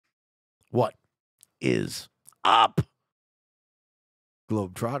What is up,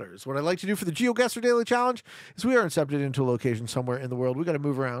 Globetrotters? What I'd like to do for the Geoguessr Daily Challenge is we are incepted into a location somewhere in the world. We got to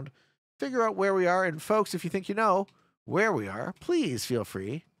move around, figure out where we are. And folks, if you think you know where we are, please feel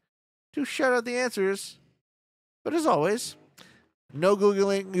free to shout out the answers. But as always, no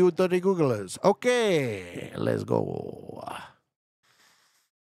Googling, you dirty Googlers. Okay, let's go.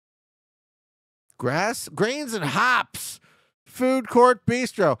 Grains and hops. Food court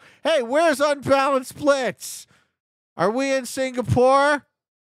bistro. Hey, where's Unbalanced Splits? Are we in Singapore?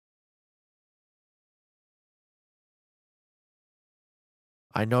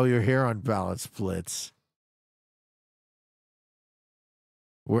 I know you're here on Balance Splits.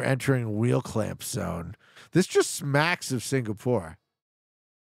 We're entering wheel clamp zone. This just smacks of Singapore.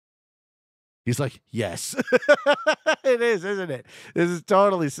 He's like, yes. It is, isn't it? This is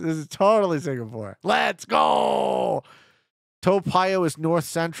totally Singapore. Let's go. Toa Payoh is north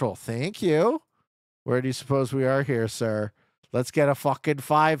central. Thank you. Where do you suppose we are here, sir? Let's get a fucking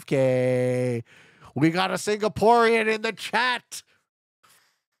 5K. We got a Singaporean in the chat.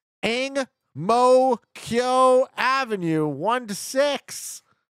 Ang Mo Kyo Avenue, 1 to 6.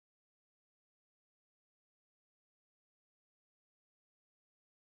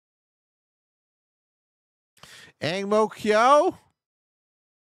 Ang Mo Kyo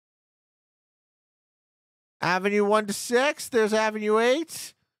Avenue 1 to 6. There's Avenue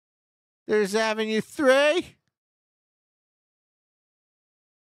 8. There's Avenue 3.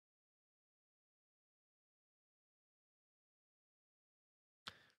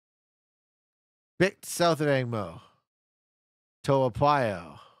 Bit south of Ang Mo. Toa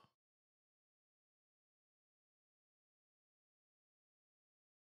Payoh.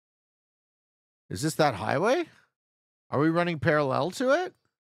 Is this that highway? Are we running parallel to it?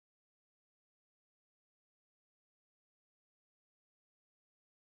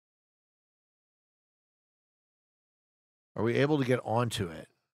 Are we able to get onto it?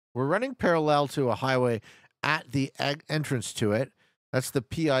 We're running parallel to a highway at the entrance to it. That's the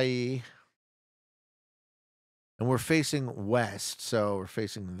PIE. And we're facing west, so we're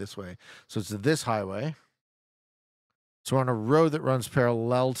facing this way. So it's this highway. So we're on a road that runs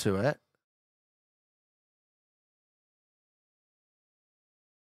parallel to it.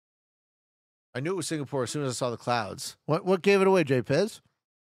 I knew it was Singapore as soon as I saw the clouds. What gave it away, J. Piz?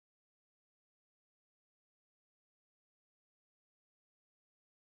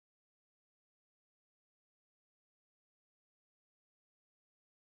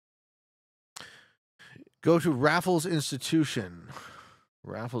 Go to Raffles Institution.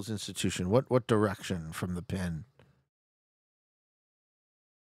 Raffles Institution. What direction from the pin?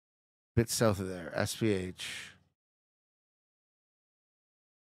 Bit south of there. SPH.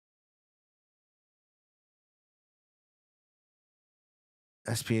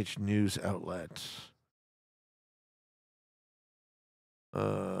 SPH news outlet. You're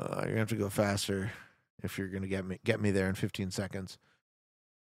gonna have to go faster if you're gonna get me there in 15 seconds.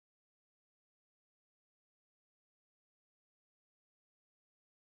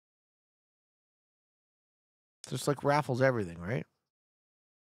 Just like Raffles everything, right?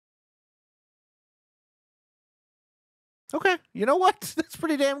 Okay, you know what? That's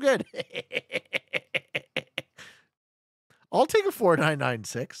pretty damn good. I'll take a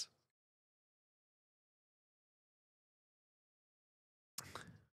 4996.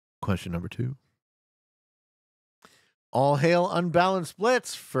 Question number 2. All hail Unbalanced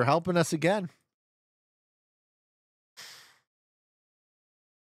Splits for helping us again.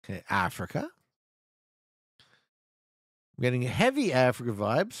 Okay, Africa. I'm getting heavy Africa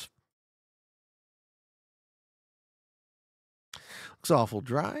vibes. Looks awful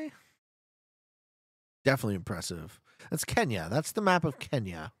dry. Definitely impressive. That's Kenya. That's the map of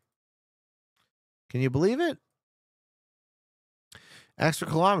Kenya. Can you believe it? Extra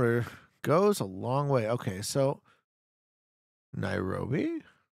kilometer goes a long way. Okay, so Nairobi.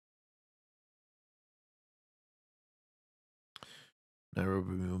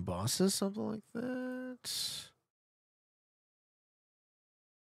 Nairobi, Mombasa, something like that.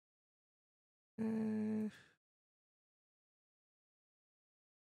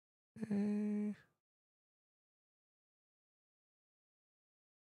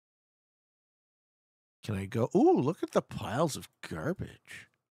 Can I go? Ooh, look at the piles of garbage.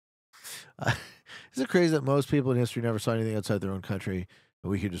 Is it crazy that most people in history never saw anything outside their own country,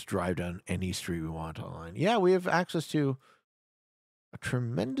 and we could just drive down any street we want online? Yeah, we have access to a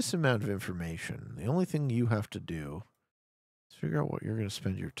tremendous amount of information. The only thing you have to do is figure out what you're going to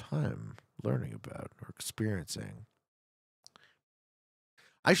spend your time learning about or experiencing.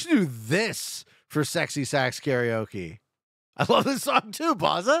 I should do this for Sexy Sax Karaoke. I love this song too,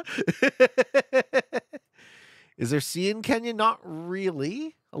 Baza. Is there sea in Kenya? Not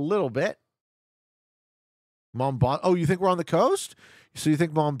really. A little bit. Mombasa. Oh, you think we're on the coast? So you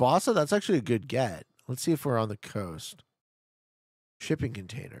think Mombasa? That's actually a good get. Let's see if we're on the coast. Shipping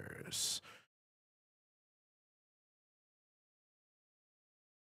containers.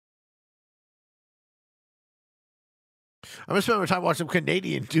 I'm gonna spend my time watching some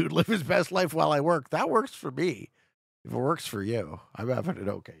Canadian dude live his best life while I work. That works for me. If it works for you, I'm having an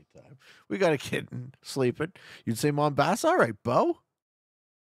okay time. We got a kitten sleeping. You'd say Mombasa? All right, Bo.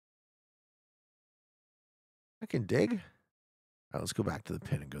 I can dig. All right, let's go back to the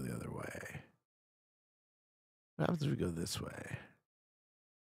pin and go the other way. What happens if we go this way?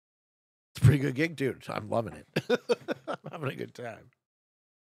 It's a pretty good gig, dude. I'm loving it. I'm having a good time.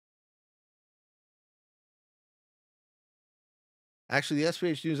 Actually, the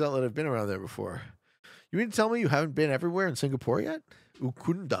SPH news outlet, I've been around there before. You mean to tell me you haven't been everywhere in Singapore yet?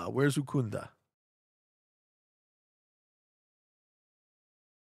 Ukunda. Where's Ukunda?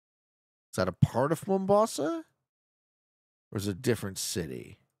 Is that a part of Mombasa? Or is it a different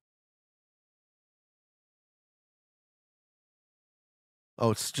city?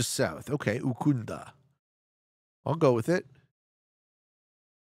 Oh, it's just south. Okay, Ukunda. I'll go with it.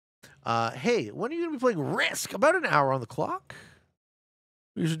 Hey, when are you going to be playing Risk? About an hour on the clock.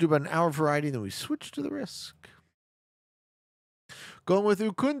 We usually do about an hour variety, then we switch to the Risk. Going with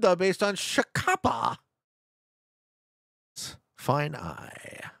Ukunda based on Shakapa. Fine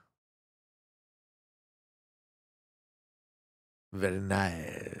eye. Very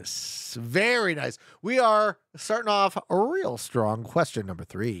nice. Very nice. We are starting off a real strong. Question number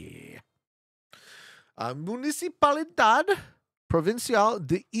 3. Municipalidad Provincial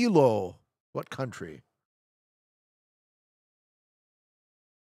de Ilo. What country?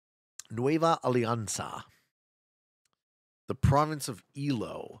 Nueva Alianza. The province of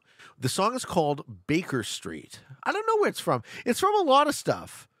Ilo. The song is called Baker Street. I don't know where it's from. It's from a lot of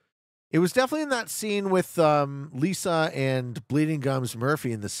stuff. It was definitely in that scene with Lisa and Bleeding Gums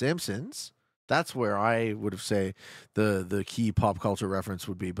Murphy in The Simpsons. That's where I would have say the key pop culture reference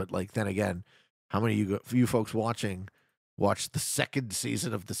would be. But like then again, how many of you folks watched the second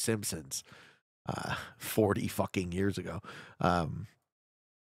season of The Simpsons 40 fucking years ago?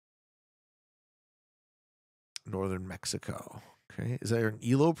 Northern Mexico. Okay. Is there an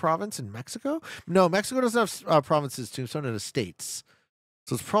Ilo province in Mexico? No, Mexico doesn't have provinces, Tombstone, and estates.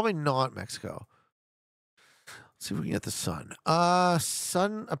 So it's probably not Mexico. Let's see if we can get the sun.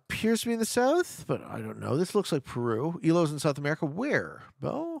 Sun appears to be in the south, but I don't know. This looks like Peru. Ilo's in South America. Where?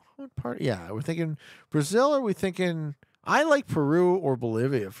 Bo? What part? Yeah, we're thinking Brazil, or are we thinking... I like Peru or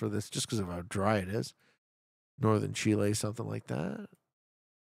Bolivia for this just because of how dry it is. Northern Chile, something like that.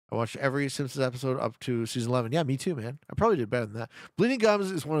 I watched every Simpsons episode up to season 11. Yeah, me too, man. I probably did better than that. Bleeding Gums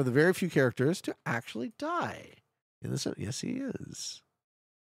is one of the very few characters to actually die in this. Yes, he is.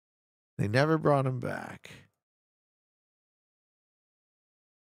 They never brought him back.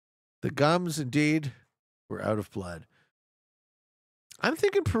 The gums, indeed, were out of blood. I'm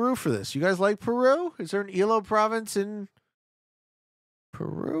thinking Peru for this. You guys like Peru? Is there an Ilo province in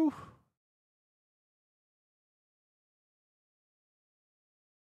Peru?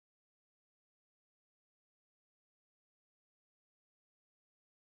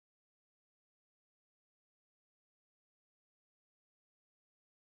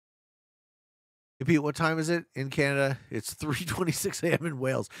 Pete, what time is it in Canada? It's 3:26 a.m. in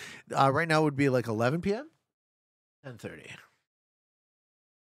Wales. Right now would be like 11 p.m. 10:30.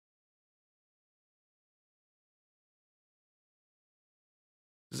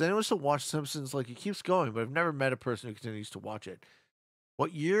 Does anyone still watch Simpsons? Like, it keeps going, but I've never met a person who continues to watch it.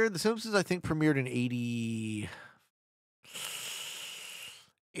 What year? The Simpsons, I think, premiered in 87?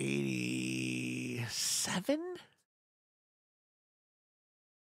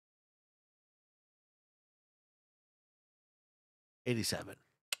 '87.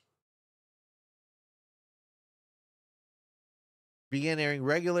 Began airing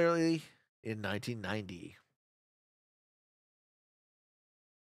regularly in 1990.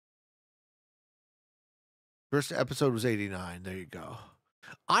 First episode was 89. There you go.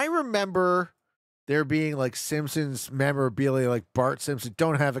 I remember there being like Simpsons memorabilia, like Bart Simpson,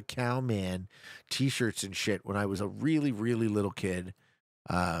 don't have a cow man t-shirts and shit when I was a really, really little kid,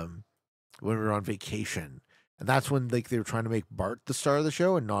 when we were on vacation. And that's when like they were trying to make Bart the star of the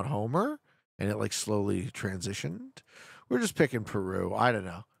show and not Homer. And it like slowly transitioned. We're just picking Peru. I don't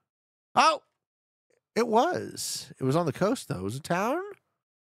know. Oh, it was. It was on the coast, though. It was a town.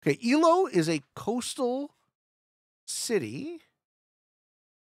 Okay, Ilo is a coastal city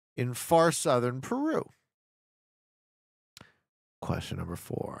in far southern Peru. Question number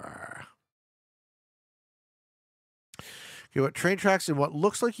 4. Okay, what train tracks in what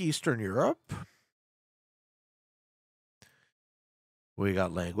looks like Eastern Europe? We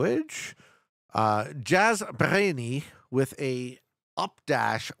got language. Jazz Brainy with a up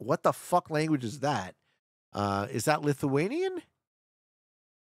dash. What the fuck language is that? Is that Lithuanian?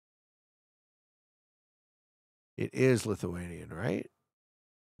 It is Lithuanian, right?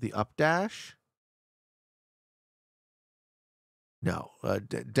 The up dash? No.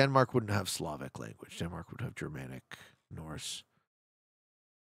 Denmark wouldn't have Slavic language. Denmark would have Germanic, Norse.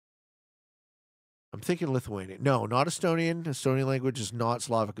 I'm thinking Lithuanian. No, not Estonian. Estonian language is not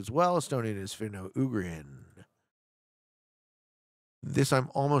Slavic as well. Estonian is Finno-Ugrian. This I'm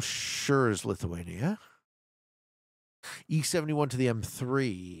almost sure is Lithuania. E71 to the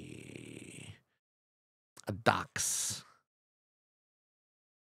M3. A dox.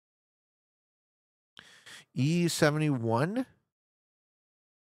 E71.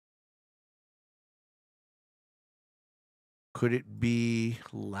 Could it be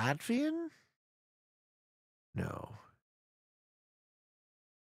Latvian? No.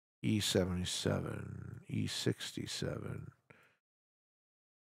 E77. E67.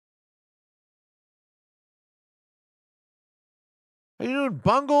 How you doing,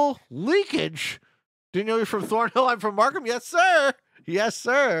 Bungle? Leakage? Didn't know you're from Thornhill. I'm from Markham. Yes, sir. Yes,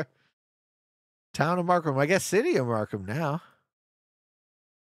 sir. Town of Markham. I guess city of Markham now.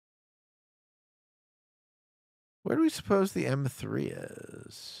 Where do we suppose the M3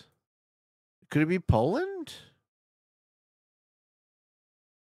 is? Could it be Poland?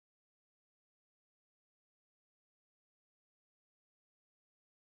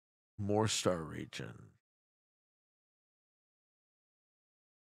 Moorstar region.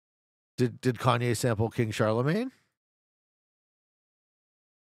 Did Kanye sample King Charlemagne?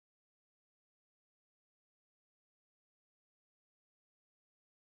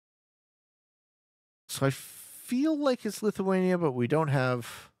 So I feel like it's Lithuania, but we don't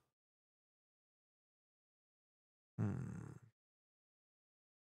have.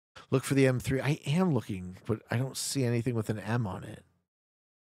 Look for the M3. I am looking, but I don't see anything with an M on it.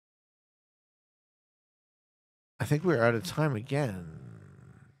 I think we're out of time again.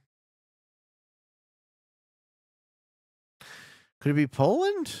 Could it be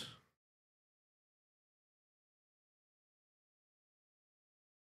Poland?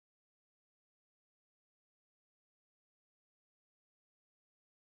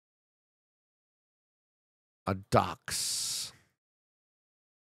 A dox.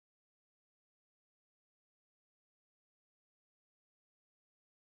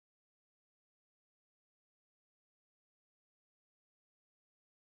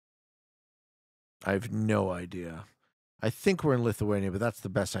 I have no idea. I think we're in Lithuania, but that's the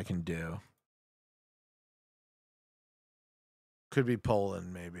best I can do. Could be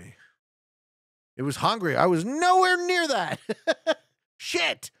Poland, maybe. It was Hungary. I was nowhere near that.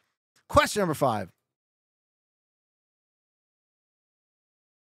 Shit. Question number 5.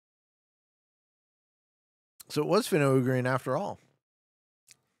 So it was Finno-Ugrian after all.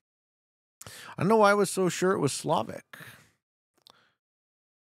 I don't know why I was so sure it was Slavic.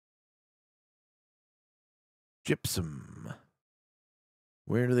 Gypsum.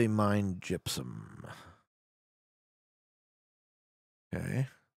 Where do they mine gypsum? Okay.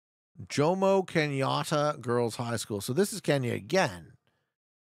 Jomo Kenyatta Girls High School. So this is Kenya again.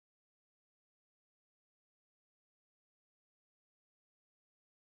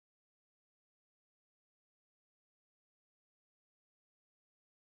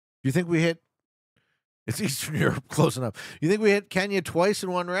 Do you think we hit... It's Eastern Europe, close enough. You think we hit Kenya twice in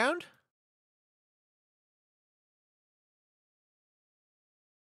one round?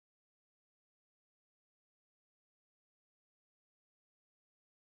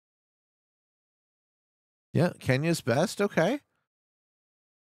 Yeah, Kenya's best. Okay.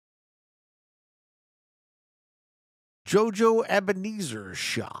 Jojo Ebenezer's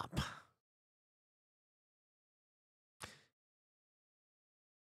shop.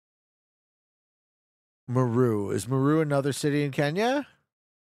 Meru. Is Meru another city in Kenya?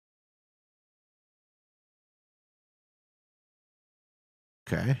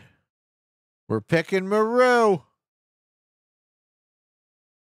 Okay. We're picking Meru.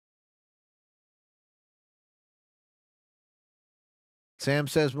 Sam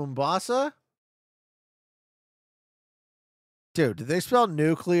says Mombasa. Dude, did they spell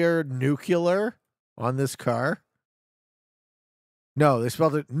nuclear on this car? No, they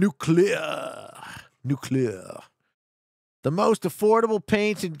spelled it nuclear. Nuclear. The most affordable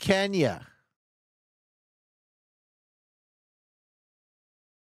paint in Kenya.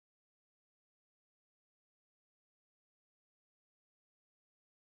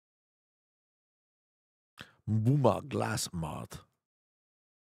 Mbuma Glass Mart.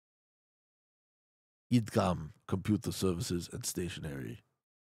 Idgam Computer Services and Stationery.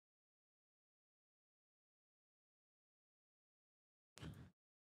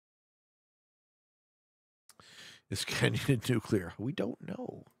 Is Kenya nuclear? We don't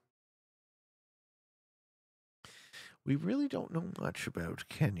know. We really don't know much about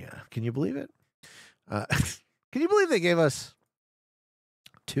Kenya. Can you believe it? Can you believe they gave us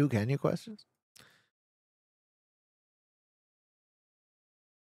 2 Kenya questions?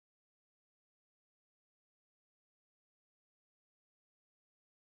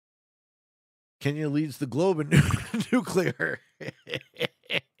 Kenya leads the globe in nuclear.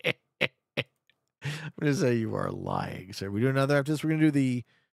 I'm going to say you are lying, sir. We do another after this. We're going to do the,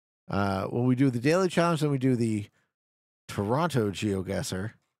 when we do the daily challenge, then we do the Toronto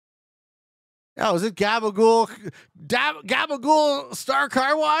Geoguessr. Oh, is it Gabagool? Gabagool Star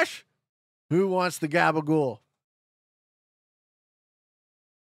Car Wash? Who wants the Gabagool?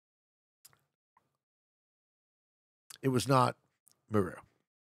 It was not Maru.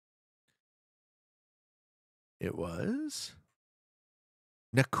 It was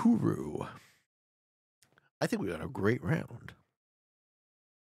Nakuru. I think we got a great round.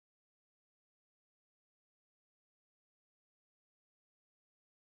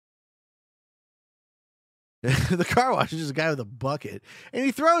 The car wash is just a guy with a bucket, and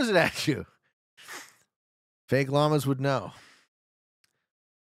he throws it at you. Fake llamas would know.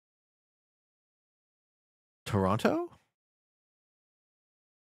 Toronto?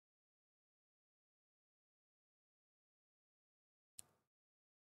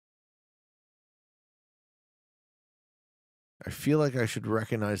 I feel like I should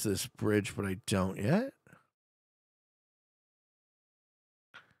recognize this bridge, but I don't yet.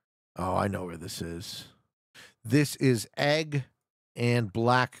 Oh, I know where this is. This is Egg and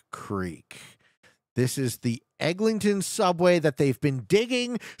Black Creek. This is the Eglinton subway that they've been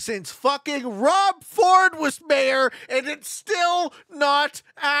digging since fucking Rob Ford was mayor, and it's still not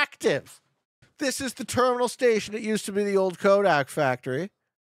active. This is the terminal station. It used to be the old Kodak factory.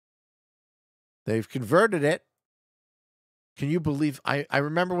 They've converted it. Can you believe? I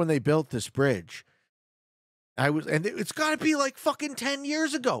remember when they built this bridge. And it's got to be like fucking 10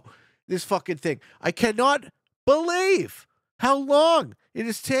 years ago. This fucking thing. I cannot believe how long it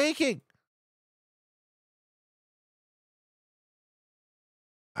is taking.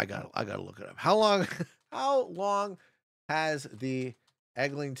 I gotta look it up. How long has the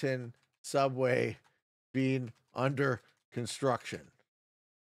Eglinton subway been under construction?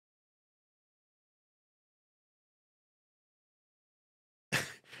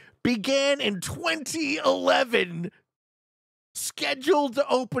 Began in 2011. Scheduled to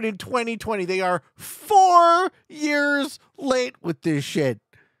open in 2020. They are 4 years late with this shit.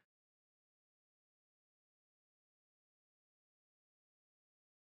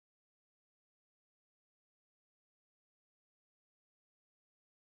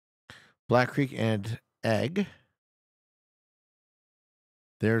 Black Creek and Egg.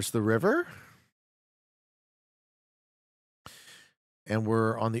 There's the river. And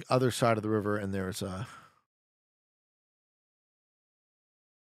we're on the other side of the river, and there's a...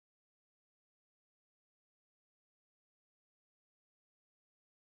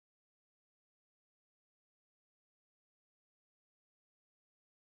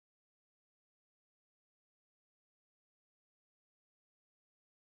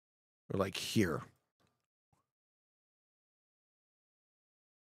 We're like here.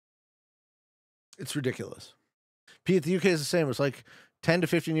 It's ridiculous. Pete, the UK is the same. It's like 10 to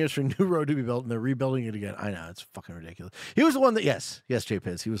 15 years for a new road to be built, and they're rebuilding it again. I know, it's fucking ridiculous. He was the one that, yes, J.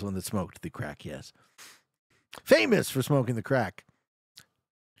 Pitts, he was the one that smoked the crack, yes. Famous for smoking the crack.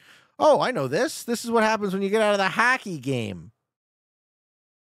 Oh, I know this. This is what happens when you get out of the hockey game.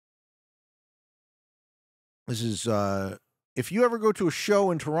 This is, if you ever go to a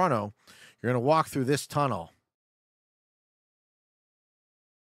show in Toronto, you're going to walk through this tunnel.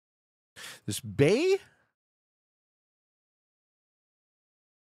 This bay?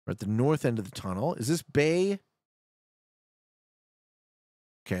 We're at the north end of the tunnel. Is this bay?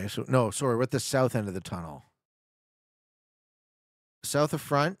 Okay, so no, sorry, we're at the south end of the tunnel. South of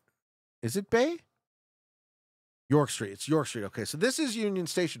front. Is it bay? York Street. It's York Street. Okay, so this is Union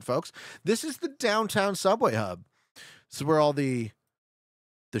Station, folks. This is the downtown subway hub. This is where all the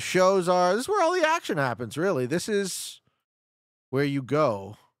shows are. This is where all the action happens, really. This is where you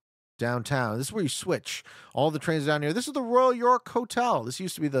go downtown. This is where you switch. All the trains down here. This is the Royal York Hotel. This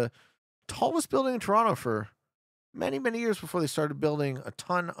used to be the tallest building in Toronto for many, many years before they started building a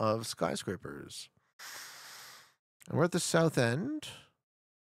ton of skyscrapers. And we're at the south end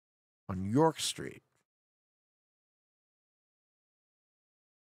on York Street.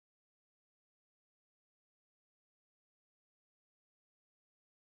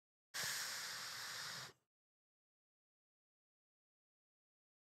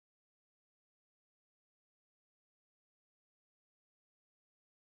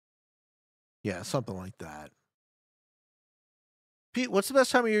 Yeah, something like that. Pete, what's the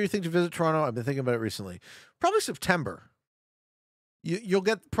best time of year you think to visit Toronto? I've been thinking about it recently. Probably September. You'll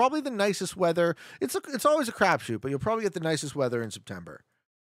get probably the nicest weather. It's always a crapshoot, but you'll probably get the nicest weather in September.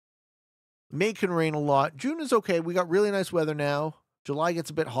 May can rain a lot. June is okay. We got really nice weather now. July gets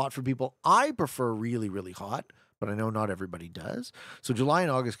a bit hot for people. I prefer really, really hot, but I know not everybody does. So July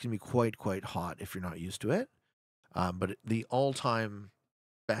and August can be quite hot if you're not used to it. But the all-time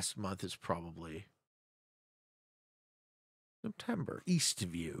best month is probably September.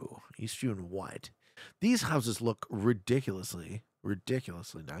 Eastview. Eastview and what? These houses look ridiculously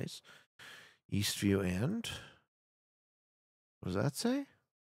nice. Eastview and what does that say?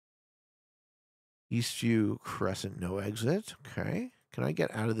 Eastview Crescent, no exit. Okay. Can I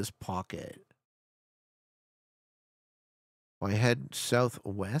get out of this pocket? Well, I head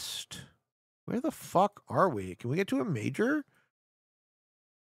southwest. Where the fuck are we? Can we get to a major?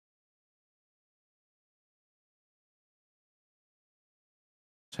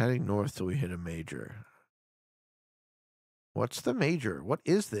 It's heading north till we hit a major. What's the major? What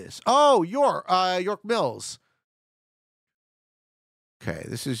is this? Oh, York Mills. Okay,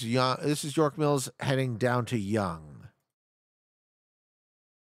 this is York Mills heading down to Yonge.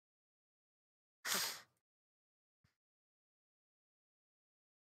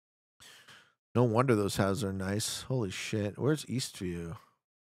 No wonder those houses are nice. Holy shit. Where's Eastview?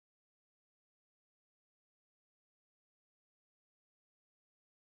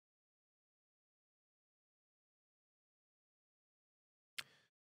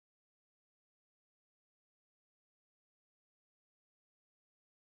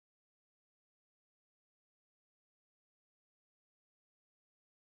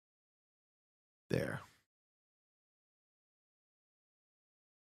 There.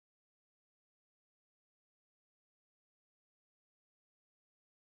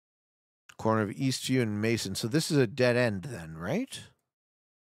 Corner of Eastview and Mason. So this is a dead end then, right?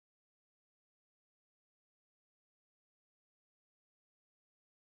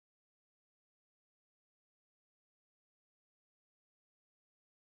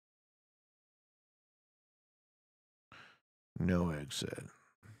 No exit.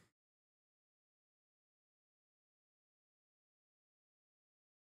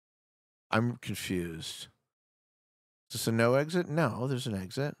 I'm confused. Is this a no exit? No, there's an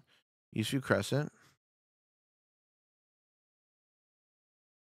exit. Eastview Crescent.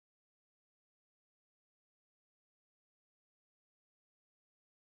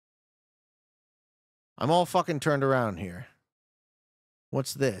 I'm all fucking turned around here.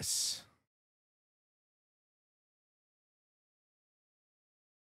 What's this?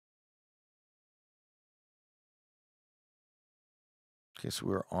 Okay, so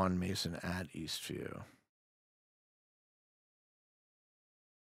we're on Mason at Eastview.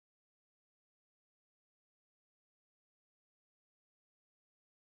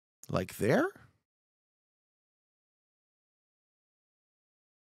 Like there?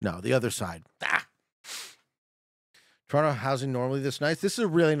 No, the other side. Ah! Toronto housing normally this nice. This is a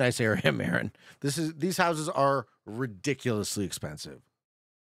really nice area, Marin. These houses are ridiculously expensive.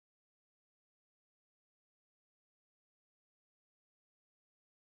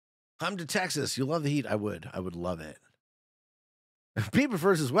 Come to Texas. You love the heat. I would love it. Pete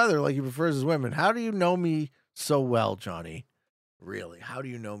prefers his weather like he prefers his women. How do you know me so well, Johnny? Really? How do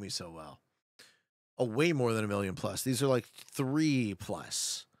you know me so well? Oh, way more than $1 million plus. These are like 3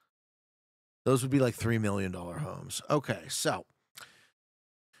 plus. Those would be like $3 million homes. Okay, so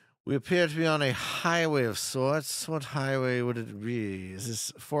we appear to be on a highway of sorts. What highway would it be? Is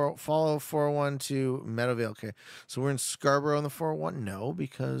this follow 401 to Meadowvale? Okay, so we're in Scarborough on the 401? No,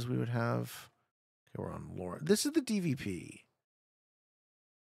 because we would have. Okay, we're on Lawrence. This is the DVP.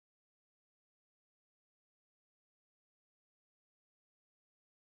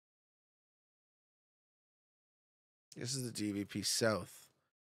 This is the DVP south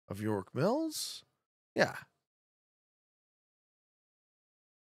of York Mills. Yeah.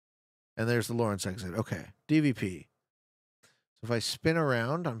 And there's the Lawrence exit. Okay, DVP. So if I spin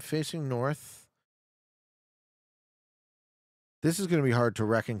around, I'm facing north. This is going to be hard to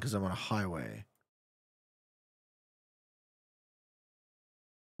reckon because I'm on a highway.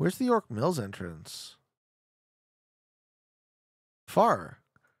 Where's the York Mills entrance? Far.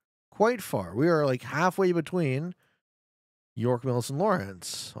 Quite far. We are like halfway between York Mills and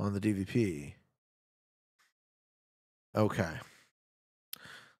Lawrence on the DVP. Okay.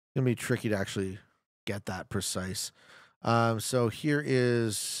 It's going to be tricky to actually get that precise. So here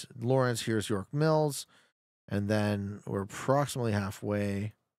is Lawrence, here's York Mills, and then we're approximately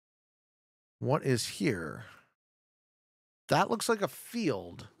halfway. What is here? That looks like a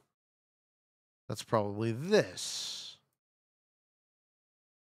field. That's probably this.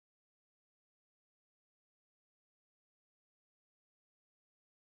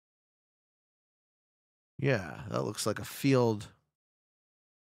 Yeah, that looks like a field.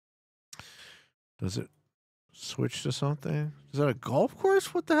 Does it switch to something? Is that a golf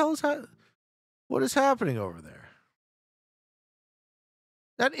course? What the hell is that? What is happening over there?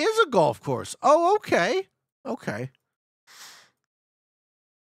 That is a golf course. Oh, okay. Okay.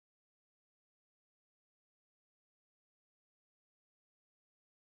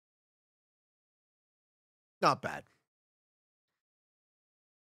 Not bad.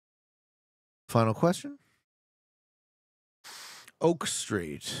 Final question. Oak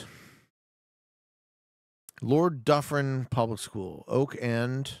Street. Lord Dufferin Public School. Oak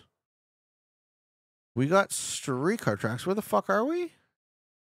and... We got streetcar tracks. Where the fuck are we?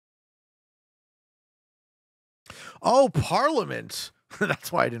 Oh, Parliament.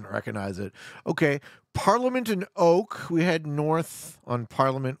 That's why I didn't recognize it. Okay. Parliament and Oak. We head north on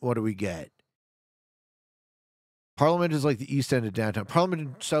Parliament. What do we get? Parliament is like the east end of downtown.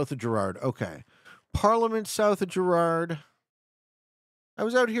 Parliament south of Gerrard. Okay. Parliament south of Gerrard. I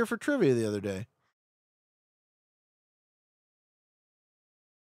was out here for trivia the other day.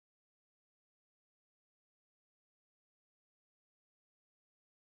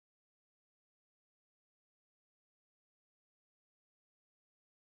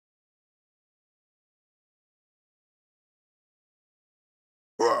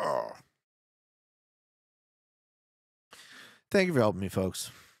 Thank you for helping me, folks.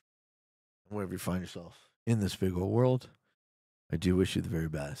 Wherever you find yourself in this big old world, I do wish you the very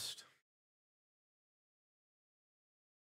best.